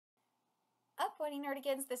up, Woody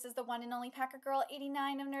Nerdigans? This is the one and only Packer Girl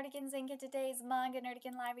 89 of Nerdigans Inc. And today's Manga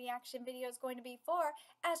Nerdigan live reaction video is going to be for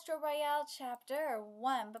Astro Royale Chapter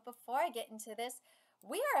 1. But before I get into this,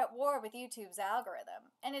 we are at war with YouTube's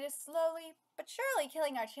algorithm, and it is slowly but surely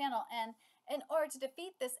killing our channel. And in order to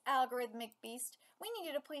defeat this algorithmic beast, we need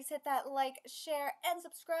you to please hit that like, share, and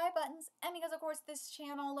subscribe buttons. And because, of course, this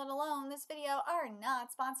channel, let alone this video, are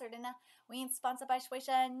not sponsored. And we ain't sponsored by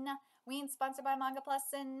Shueisha, we ain't sponsored by Manga Plus,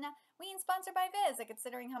 and we ain't sponsored by Viz. And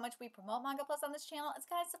considering how much we promote Manga Plus on this channel, it's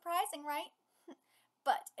kind of surprising, right?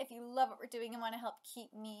 But if you love what we're doing and want to help keep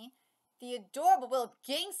me, the adorable little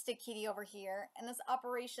gangsta kitty over here, and this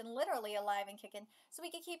operation literally alive and kicking, so we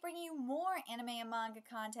can keep bringing you more anime and manga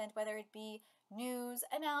content, whether it be news,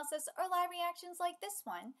 analysis, or live reactions like this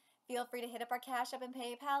one, feel free to hit up our Cash App and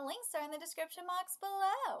PayPal. Links are in the description box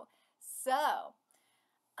below.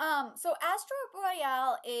 So Astro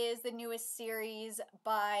Royale is the newest series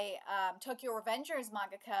by Tokyo Revengers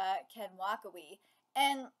mangaka Ken Wakui,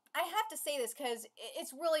 and I have to say this because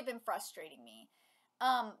it's really been frustrating me.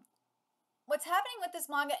 What's happening with this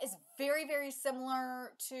manga is very, very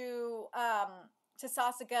similar to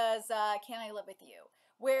Sasuga's Can I Live With You,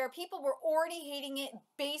 where people were already hating it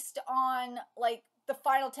based on, like, the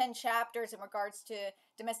final 10 chapters in regards to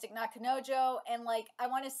Domestic Nakanojo, and, like, I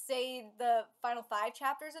want to say the final 5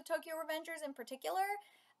 chapters of Tokyo Revengers in particular.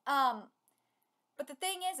 But the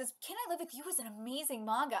thing is Can I Live With You is an amazing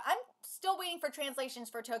manga. I'm still waiting for translations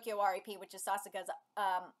for Tokyo REP, which is Sasuga's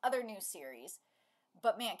other new series.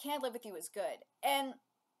 But man, Can I Live With You is good. And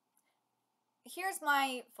here's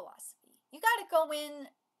my philosophy. You gotta go in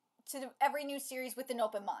to every new series with an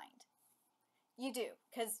open mind. You do,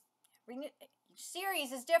 because each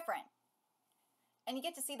series is different. And you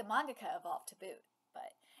get to see the mangaka evolve to boot.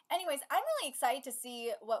 But anyways, I'm really excited to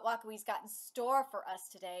see what Wakui's got in store for us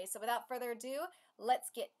today. So without further ado, let's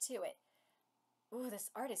get to it. Ooh, this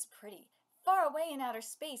art is pretty. Far away in outer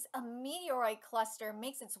space, a meteoroid cluster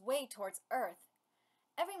makes its way towards Earth.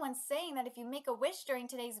 Everyone's saying that if you make a wish during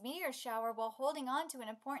today's meteor shower while holding on to an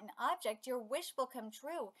important object, your wish will come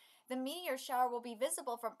true. The meteor shower will be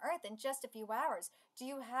visible from Earth in just a few hours. Do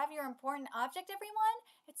you have your important object, everyone?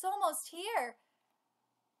 It's almost here.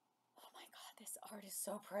 Oh my god, this art is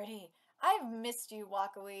so pretty. I've missed you,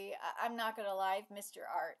 Wakui. I'm not gonna lie, I've missed your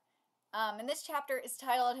art. And this chapter is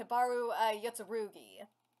titled Hibaru Yotsurugi.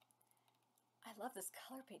 I love this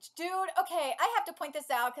color page. Dude, okay, I have to point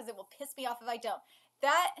this out because it will piss me off if I don't.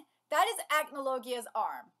 That is Acnologia's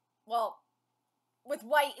arm. Well, with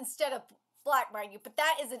white instead of black, mind you, but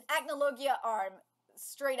that is an Acnologia arm,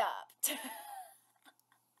 straight up.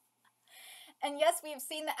 And yes, we have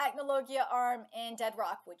seen the Acnologia arm in Dead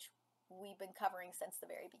Rock, which we've been covering since the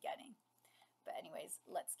very beginning. But anyways,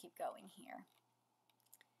 let's keep going here.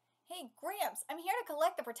 Hey, Gramps, I'm here to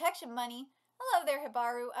collect the protection money. Hello there,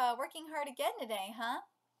 Hibaru. Working hard again today, huh?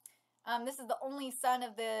 This is the only son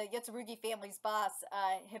of the Yotsurugi family's boss,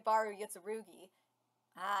 Hibaru Yotsurugi.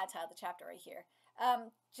 Titled the chapter right here.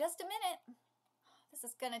 Just a minute. This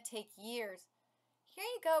is gonna take years. Here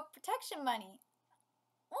you go, protection money.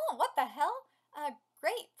 Oh, what the hell?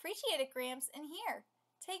 Great, appreciate it, Gramps. And here,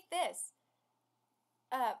 take this.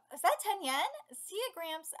 Is that 10 yen? See ya,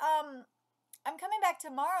 Gramps. I'm coming back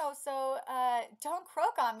tomorrow, so, don't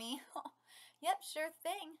croak on me. Yep, sure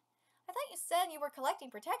thing. I thought you said you were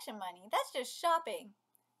collecting protection money. That's just shopping.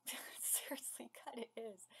 Seriously, God, it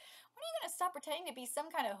is. When are you going to stop pretending to be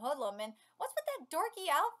some kind of hoodlum? And what's with that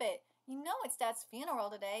dorky outfit? You know it's Dad's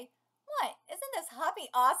funeral today. What? Isn't this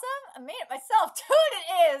hobby awesome? I made it myself. Dude, it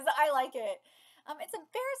is. I like it. It's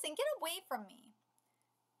embarrassing. Get away from me.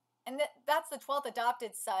 And that's the 12th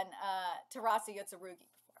adopted son, Terasu Yotsurugi,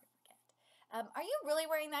 before I forget. Are you really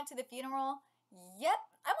wearing that to the funeral? Yep.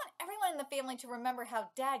 I want everyone in the family to remember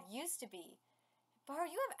how Dad used to be. Bar,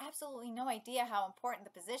 you have absolutely no idea how important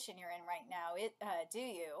the position you're in right now, do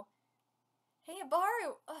you? Hey,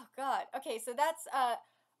 Baru. Oh, God. Okay, so that's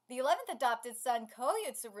the 11th adopted son, Ko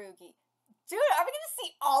Yotsurugi. Dude, are we going to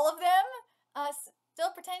see all of them?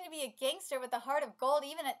 Still pretending to be a gangster with a heart of gold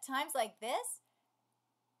even at times like this?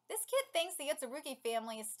 This kid thinks the Yotsurugi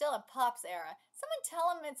family is still in Pop's era. Someone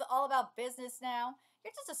tell him it's all about business now.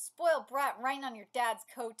 You're just a spoiled brat riding on your dad's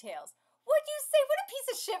coattails. What'd you say? What a piece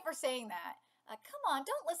of shit for saying that. Come on,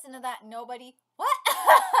 don't listen to that nobody. What?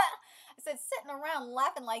 I said sitting around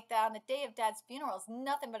laughing like that on the day of Dad's funeral is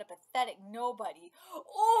nothing but a pathetic nobody.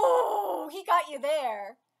 Oh, he got you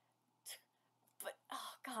there. But,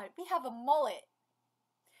 oh God, we have a mullet.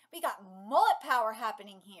 We got mullet power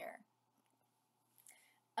happening here.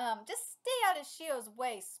 Just stay out of Shio's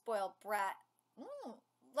way, spoiled brat.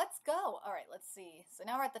 Let's go. All right, let's see. So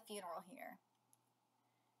now we're at the funeral here.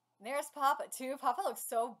 There's Papa too. Papa looks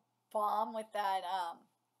so bomb with that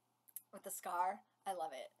with the scar. I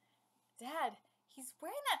love it. Dad, he's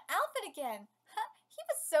wearing that outfit again. He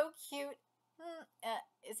was so cute.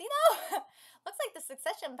 Is he though? Looks like the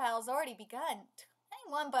succession battle's already begun.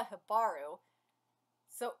 Anyone but Hibaru.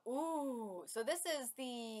 So, so this is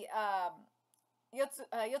the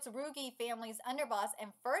Yotsurugi family's underboss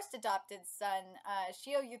and first adopted son,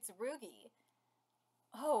 Shio Yotsurugi.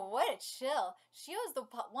 Oh, what a chill. Shio's the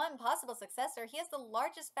one possible successor. He has the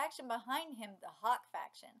largest faction behind him, the Hawk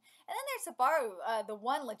faction. And then there's Hibaru, the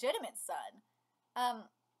one legitimate son.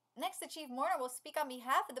 Next, the chief mourner will speak on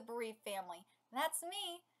behalf of the bereaved family. And that's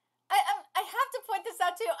me. I have to point this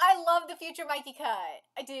out too. I love the future Mikey cut.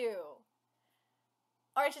 I do.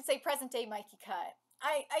 Or I should say present day Mikey cut.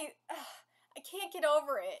 I can't get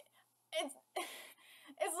over it.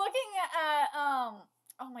 It's looking at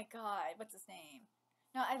oh my god, what's his name?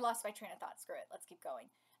 No, I lost my train of thought. Screw it. Let's keep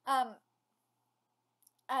going.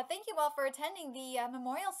 Thank you all for attending the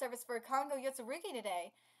memorial service for Kongo Yotsurugi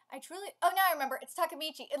today. I truly... Oh, now I remember. It's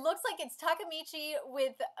Takamichi. It looks like it's Takamichi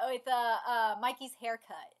with Mikey's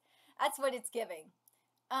haircut. That's what it's giving.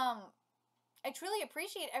 I truly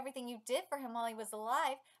appreciate everything you did for him while he was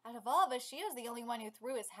alive. Out of all of us, Shio's the only one who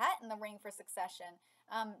threw his hat in the ring for succession.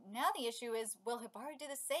 Now the issue is, will Hibaru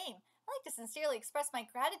do the same? I'd like to sincerely express my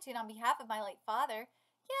gratitude on behalf of my late father.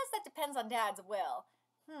 Yes, that depends on Dad's will.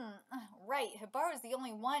 Right. Hibaru is the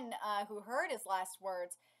only one who heard his last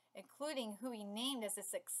words, including who he named as his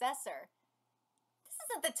successor. This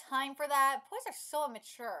isn't the time for that. Boys are so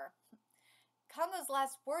immature. Kongo's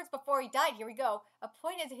last words before he died, here we go,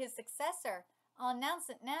 appointed his successor. I'll announce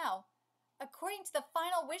it now. According to the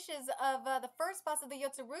final wishes of the first boss of the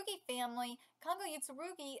Yotsurugi family, Kongo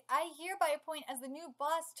Yotsurugi, I hereby appoint as the new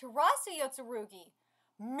boss Terasu Yotsurugi.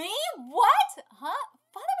 Me? What? Huh?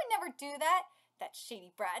 Father would never do that. That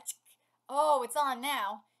shady brat. Oh, it's on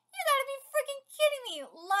now. You gotta be freaking kidding me,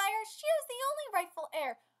 liar. Shio's the only rightful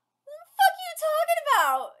heir. What the fuck are you talking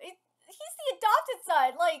about? He's the adopted son.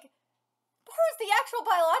 Like, who's the actual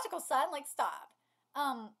biological son? Like, stop.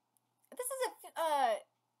 This is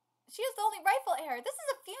Shio's the only rightful heir. This is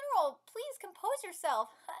a funeral. Please compose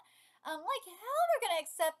yourself. Like hell we're gonna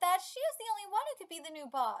accept that. Shio's the only one who could be the new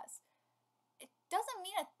boss. It doesn't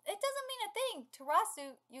mean a thing.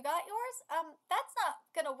 Terasu, you got yours? That's not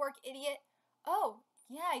gonna work, idiot. Oh,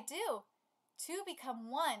 yeah, I do. Two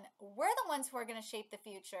become one. We're the ones who are gonna shape the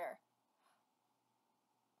future.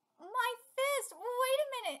 My fist! Wait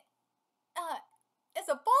a minute. It's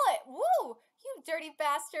a bullet. Woo! You dirty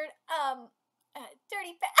bastard.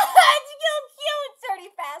 Dirty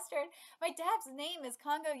dirty bastard. My dad's name is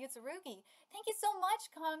Kongo Yotsurugi. Thank you so much,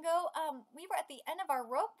 Kongo. We were at the end of our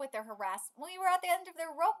rope with their harassment. We were at the end of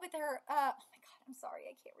their rope with their, oh my god, I'm sorry,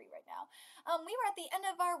 I can't read right now. We were at the end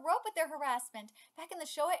of our rope with their harassment. Back in the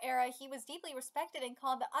Showa era, he was deeply respected and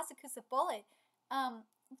called the Asakusa Bullet.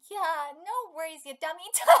 Yeah, no worries, you dummy.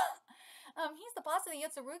 He's the boss of the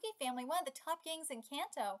Yotsurugi family, one of the top gangs in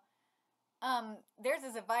Kanto. There's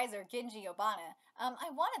his advisor, Genji Obana.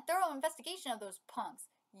 I want a thorough investigation of those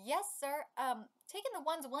punks. Yes, sir. Taking the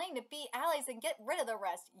ones willing to be allies and get rid of the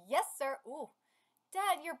rest. Yes, sir. Ooh.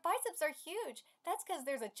 Dad, your biceps are huge. That's because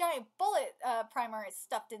there's a giant bullet primer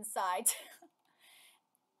stuffed inside.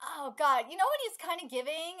 Oh, God. You know what he's kind of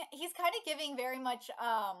giving? He's kind of giving very much,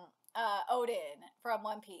 Odin from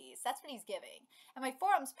One Piece. That's what he's giving. And my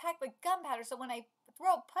forearm's packed with gunpowder, so when I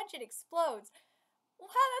throw a punch, it explodes. Wow,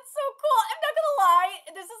 that's so cool. I'm not gonna lie.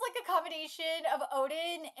 This is like a combination of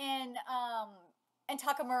Odin and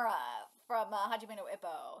Takamura from Hajime no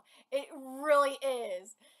Ippo. It really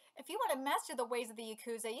is. If you want to master the ways of the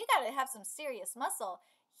Yakuza, you gotta have some serious muscle.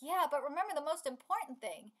 Yeah, but remember the most important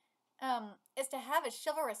thing is to have a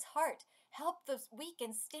chivalrous heart. Help the weak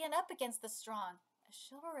and stand up against the strong. A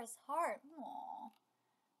chivalrous heart. Aww.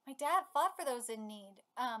 My dad fought for those in need.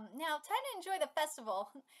 Now, time to enjoy the festival.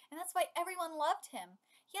 And that's why everyone loved him.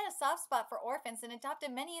 He had a soft spot for orphans and adopted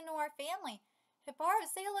many into our family. Hibaru,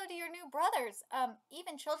 say hello to your new brothers.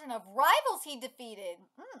 Even children of rivals he defeated.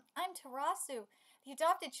 I'm Terasu. The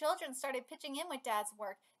adopted children started pitching in with Dad's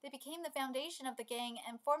work. They became the foundation of the gang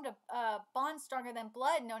and formed a bond stronger than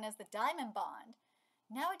blood known as the Diamond Bond.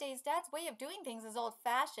 Nowadays, Dad's way of doing things is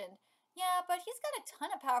old-fashioned. Yeah, but he's got a ton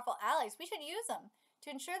of powerful allies. We should use them to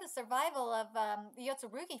ensure the survival of the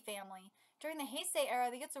Yotsurugi family. During the Heisei era,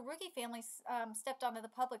 the Yotsurugi family stepped onto the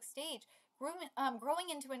public stage, growing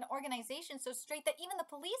into an organization so straight that even the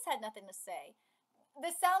police had nothing to say.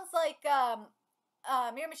 This sounds like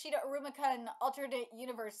Miramashita Urumikun alternate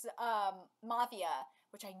universe Mafia,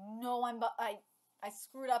 which I know I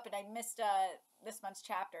screwed up and I missed this month's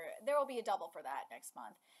chapter. There will be a double for that next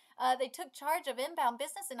month. They took charge of inbound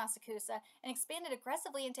business in Asakusa and expanded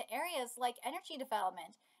aggressively into areas like energy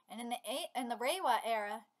development. And in the Reiwa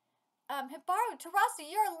era, Hibaru, Terasu,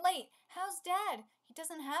 you're late. How's Dad? He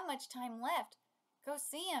doesn't have much time left. Go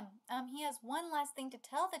see him. He has one last thing to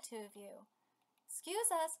tell the two of you.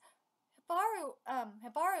 Excuse us.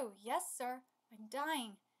 Hibaru, yes, sir. I'm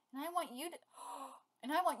dying, and I want you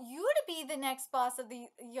to be the next boss of the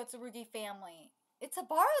Yotsurugi family. It's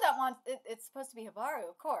Hibaru that wants it's supposed to be Hibaru,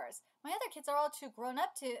 of course. My other kids are all too grown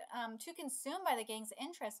up to too consumed by the gang's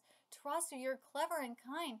interests. Terasu, you're clever and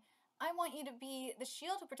kind. I want you to be the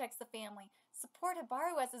shield who protects the family. Support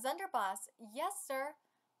Hibaru as his underboss. Yes, sir.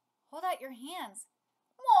 Hold out your hands.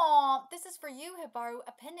 Aw, this is for you, Hibaru,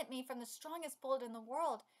 a pendant made from the strongest bullet in the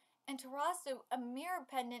world. And Terasu, a mirror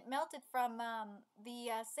pendant melted from the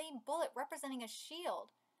same bullet representing a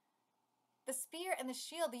shield. The spear and the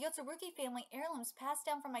shield, the Yotsurugi family heirlooms passed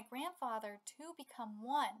down from my grandfather, two become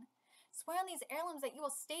one. Swear on these heirlooms that you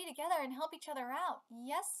will stay together and help each other out.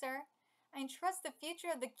 Yes, sir. I entrust the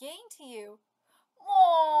future of the gang to you.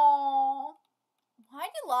 Aww.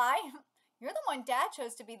 Why'd you lie? You're the one Dad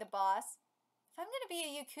chose to be the boss. If I'm going to be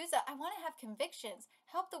a Yakuza, I want to have convictions,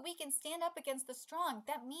 help the weak and stand up against the strong.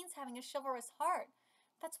 That means having a chivalrous heart.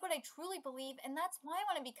 That's what I truly believe, and that's why I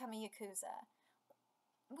want to become a Yakuza.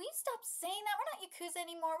 Will you stop saying that? We're not Yakuza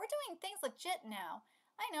anymore. We're doing things legit now.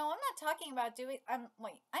 I know, I'm not talking about doing... I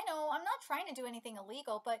know, I'm not trying to do anything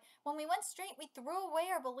illegal, but when we went straight, we threw away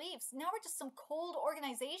our beliefs. Now we're just some cold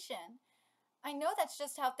organization. I know that's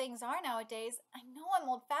just how things are nowadays. I know I'm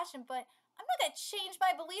old-fashioned, but I'm not going to change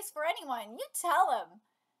my beliefs for anyone. You tell him.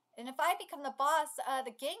 And if I become the boss,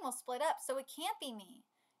 the gang will split up, so it can't be me.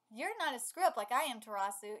 You're not a screw-up like I am,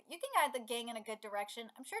 Terasu. You can guide the gang in a good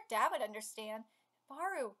direction. I'm sure Dad would understand.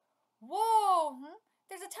 Baru. Whoa!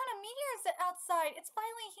 There's a ton of meteors outside. It's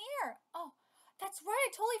finally here. Oh, that's right.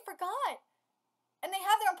 I totally forgot. And they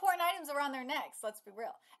have their important items around their necks. Let's be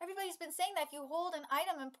real. Everybody's been saying that if you hold an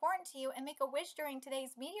item important to you and make a wish during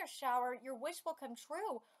today's meteor shower, your wish will come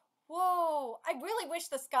true. Whoa. I really wish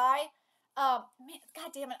the sky... man,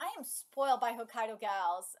 God damn it. I am spoiled by Hokkaido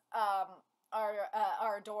gals.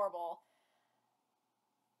 Are adorable.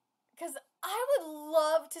 Because I would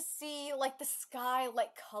love to see, like, the sky,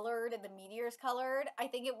 like, colored and the meteors colored. I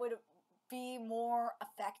think it would be more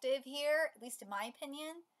effective here, at least in my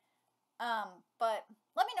opinion. But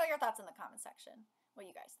let me know your thoughts in the comment section. What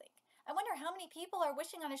you guys think? I wonder how many people are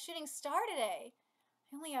wishing on a shooting star today.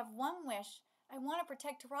 I only have one wish. I want to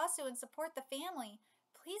protect Terasu and support the family.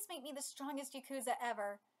 Please make me the strongest Yakuza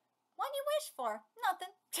ever. What do you wish for? Nothing.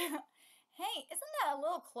 Hey, isn't that a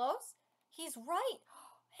little close? He's right.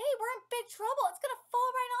 Hey, we're in big trouble. It's gonna fall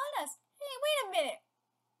right on us. Hey, wait a minute.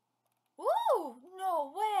 Ooh,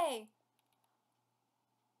 no way.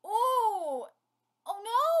 Ooh. Oh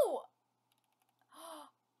no.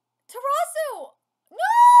 Terasu!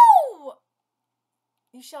 No!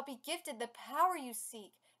 You shall be gifted the power you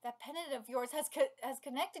seek. That pendant of yours has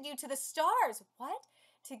connected you to the stars. What?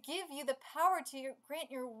 To give you the power to grant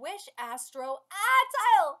your wish, Astro. Ah,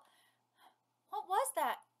 Tile! What was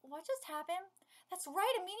that? What just happened? That's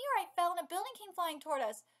right, a meteorite fell and a building came flying toward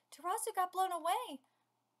us. Terasu got blown away.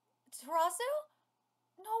 Terasu?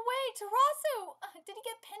 No way, Terasu! Did he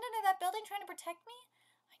get pinned under that building trying to protect me?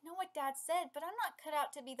 I know what Dad said, but I'm not cut out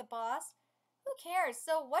to be the boss. Who cares?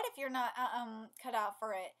 So what if you're not cut out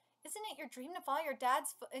for it? Isn't it your dream to follow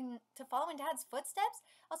follow in Dad's footsteps?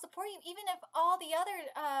 I'll support you even if all the other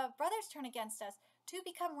brothers turn against us. Two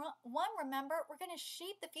become one, remember? We're going to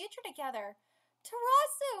shape the future together.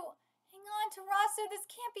 Terasu! Hang on, Terasu, this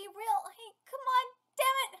can't be real. Hey, come on,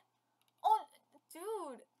 damn it! Oh,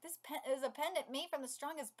 dude, this is a pendant made from the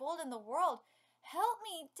strongest bullet in the world. Help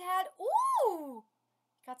me, Dad. Ooh!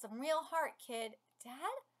 Got some real heart, kid.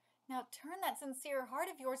 Dad? Now turn that sincere heart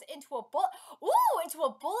of yours into a bullet. Ooh, into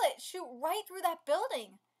a bullet. Shoot right through that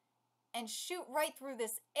building. And shoot right through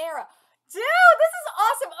this era. Dude, this is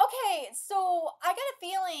awesome. Okay, so I got a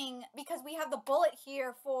feeling, because we have the bullet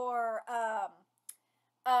here for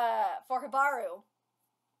Hibaru,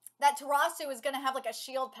 that Terasu is going to have like a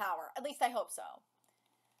shield power. At least I hope so.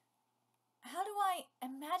 How do I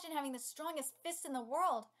imagine having the strongest fist in the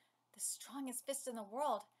world? The strongest fist in the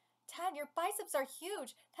world. Tad, your biceps are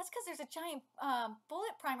huge. That's because there's a giant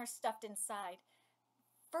bullet primer stuffed inside.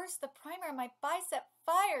 First, the primer in my bicep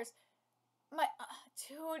fires.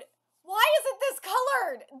 Dude, why isn't this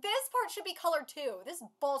colored? This part should be colored too. This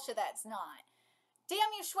bullshit that's not.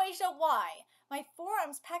 Damn you, Shueisha, why? My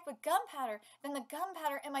forearm's packed with gunpowder. Then the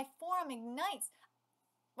gunpowder in my forearm ignites.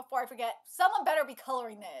 Before I forget, someone better be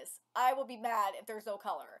coloring this. I will be mad if there's no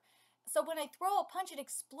color. So when I throw a punch, it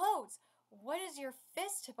explodes. What is your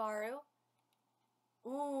fist, Hibaru?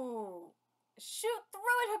 Ooh. Shoot through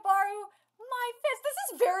it, Hibaru! My fist! This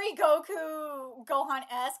is very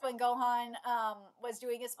Gohan-esque when Gohan was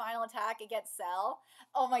doing his final attack against Cell.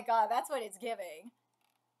 Oh my god, that's what it's giving.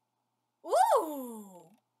 Ooh!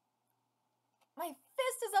 My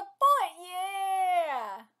fist is a butt,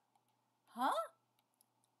 yeah! Huh?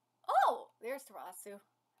 Oh, there's Tarasu.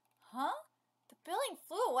 Huh? The building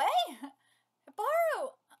flew away?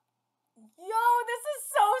 Hibaru! Yo, this is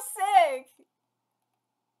so sick!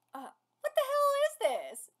 What the hell is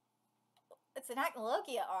this? It's an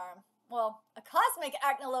Acnologia arm. Well, a cosmic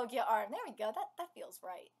Acnologia arm. There we go. That feels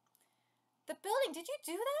right. The building, did you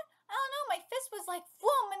do that? I don't know. My fist was like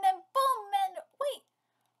floom and then boom and wait.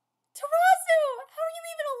 Tarasu! How are you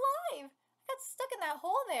even alive? I got stuck in that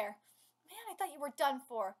hole there. Man, I thought you were done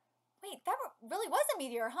for. Wait, that really was a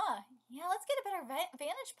meteor, huh? Yeah, let's get a better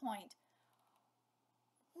vantage point.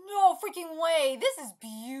 No freaking way. This is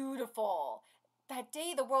beautiful. That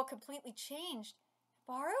day, the world completely changed.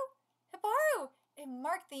 Hibaru? Hibaru! It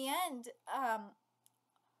marked the end.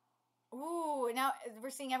 Ooh, now we're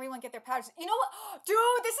seeing everyone get their powers. You know what?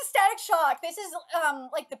 Dude, this is Static Shock. This is,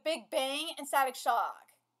 like the Big Bang and Static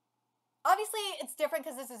Shock. Obviously, it's different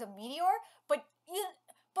because this is a meteor, but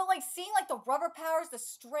like seeing like the rubber powers, the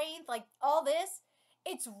strength, like all this,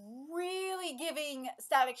 it's really giving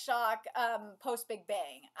Static Shock post Big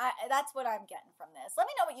Bang. That's what I'm getting from this. Let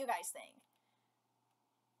me know what you guys think.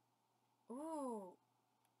 Ooh.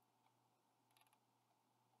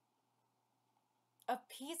 A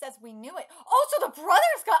piece as we knew it. Oh, so the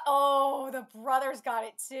brothers got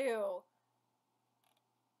it too.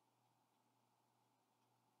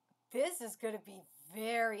 This is going to be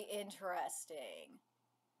very interesting.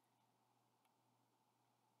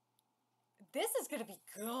 This is going to be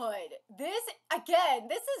good.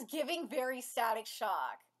 This is giving very Static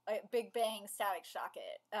Shock. Big Bang Static Shock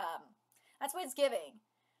it. That's what it's giving.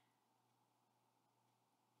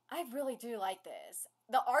 I really do like this.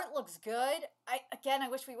 The art looks good. I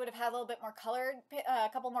wish we would have had a little bit more colored, a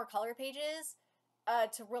couple more color pages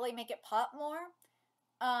to really make it pop more.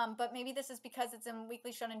 But maybe this is because it's in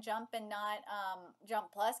Weekly Shonen Jump and not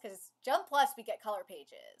Jump Plus, because Jump Plus we get color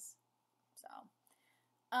pages. So,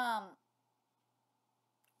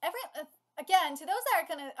 again, to those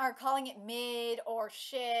that are calling it mid or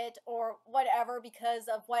shit or whatever because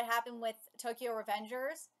of what happened with Tokyo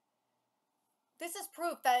Revengers, this is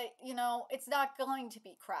proof that, you know, it's not going to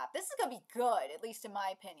be crap. This is going to be good, at least in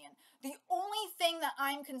my opinion. The only thing that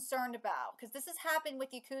I'm concerned about, because this has happened with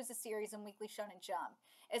Yakuza series and Weekly Shonen Jump,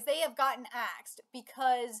 is they have gotten axed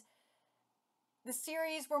because the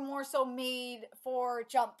series were more so made for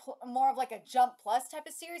more of like a Jump Plus type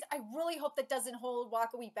of series. I really hope that doesn't hold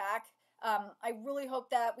Wakui back. I really hope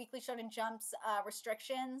that Weekly Shonen Jump's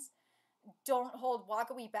restrictions don't hold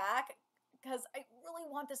Wakui back, because I really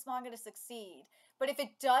want this manga to succeed. But if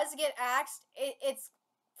it does get axed, it's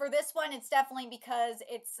for this one, it's definitely because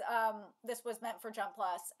it's this was meant for Jump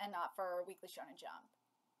Plus and not for Weekly Shonen Jump.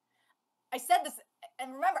 I said this,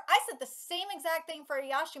 and remember, I said the same exact thing for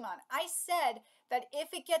Yashiman. I said that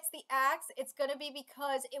if it gets the axe, it's going to be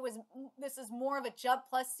because this is more of a Jump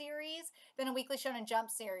Plus series than a Weekly Shonen Jump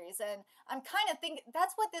series. And I'm kind of thinking,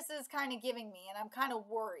 that's what this is kind of giving me, and I'm kind of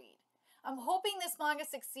worried. I'm hoping this manga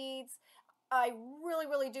succeeds. I really,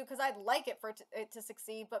 really do, because I'd like it for it to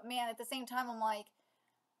succeed. But man, at the same time, I'm like,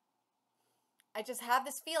 I just have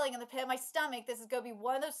this feeling in the pit of my stomach. This is going to be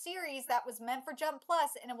one of those series that was meant for Jump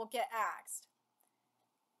Plus, and it will get axed.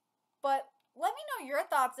 But let me know your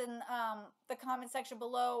thoughts in the comment section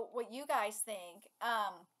below. What you guys think?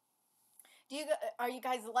 Are you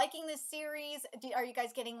guys liking this series? Are you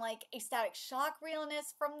guys getting like a Static Shock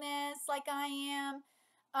realness from this, like I am?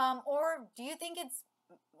 Or do you think it's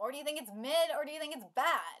mid, or do you think it's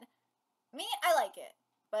bad? Me, I like it.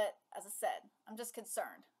 But as I said, I'm just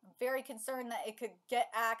concerned. I'm very concerned that it could get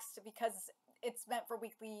axed because it's meant for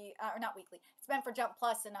weekly, or not weekly. It's meant for Jump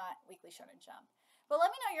Plus and not Weekly Shonen Jump. But let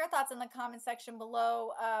me know your thoughts in the comment section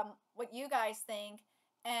below. What you guys think.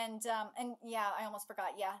 And yeah, I almost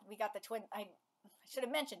forgot. Yeah, we got the twin. I should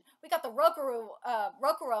have mentioned we got the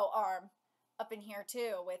Rokuro arm up in here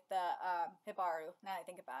too with the Hibaru. Now I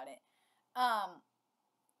think about it.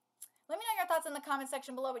 Let me know your thoughts in the comment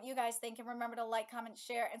section below, what you guys think, and remember to like, comment,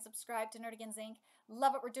 share, and subscribe to Nerdigans Inc.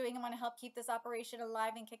 Love what we're doing and want to help keep this operation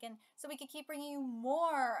alive and kicking so we can keep bringing you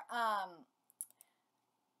more, oh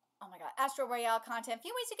my god, Astro Royale content. A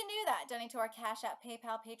few ways you can do that. Donate to our Cash App,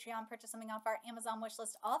 PayPal, Patreon, purchase something off our Amazon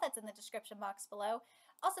wishlist. All that's in the description box below.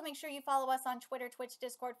 Also, make sure you follow us on Twitter, Twitch,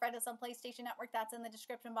 Discord, friend us on PlayStation Network. That's in the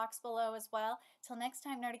description box below as well. Till next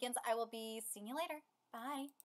time, Nerdigans, I will be seeing you later. Bye.